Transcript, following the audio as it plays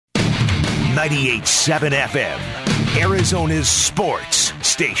98.7 FM, Arizona's sports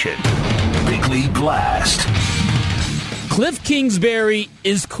station. Bickley Blast. Kliff Kingsbury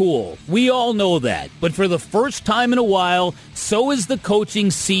is cool. We all know that. But for the first time in a while, so is the coaching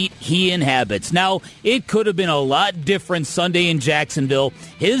seat he inhabits. Now, it could have been a lot different Sunday in Jacksonville.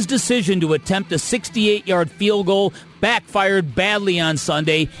 His decision to attempt a 68-yard field goal backfired badly on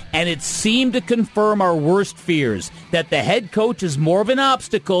Sunday, and it seemed to confirm our worst fears, that the head coach is more of an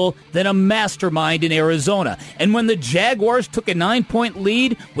obstacle than a mastermind in Arizona. And when the Jaguars took a 9-point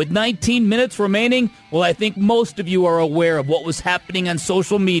lead with 19 minutes remaining, well, I think most of you are aware of what was happening on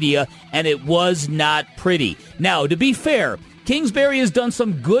social media, and it was not pretty. Now, to be fair, Kingsbury has done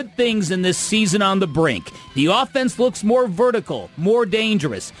some good things in this season on the brink. The offense looks more vertical, more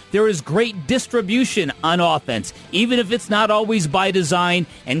dangerous. There is great distribution on offense, even if it's not always by design,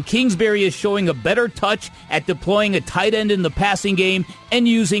 and Kingsbury is showing a better touch at deploying a tight end in the passing game and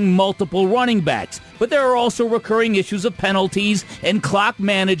using multiple running backs. But there are also recurring issues of penalties and clock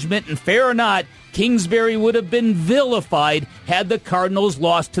management, and fair or not, Kingsbury would have been vilified had the Cardinals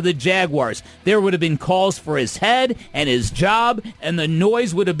lost to the Jaguars. There would have been calls for his head and his job, and the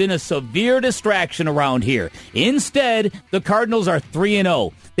noise would have been a severe distraction around here. Instead, the Cardinals are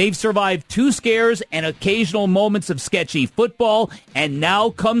 3-0. They've survived 2 scares and occasional moments of sketchy football, and now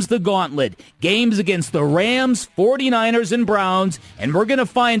comes the gauntlet. Games against the Rams, 49ers, and Browns, and we're going to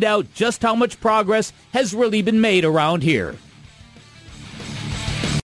find out just how much progress has really been made around here.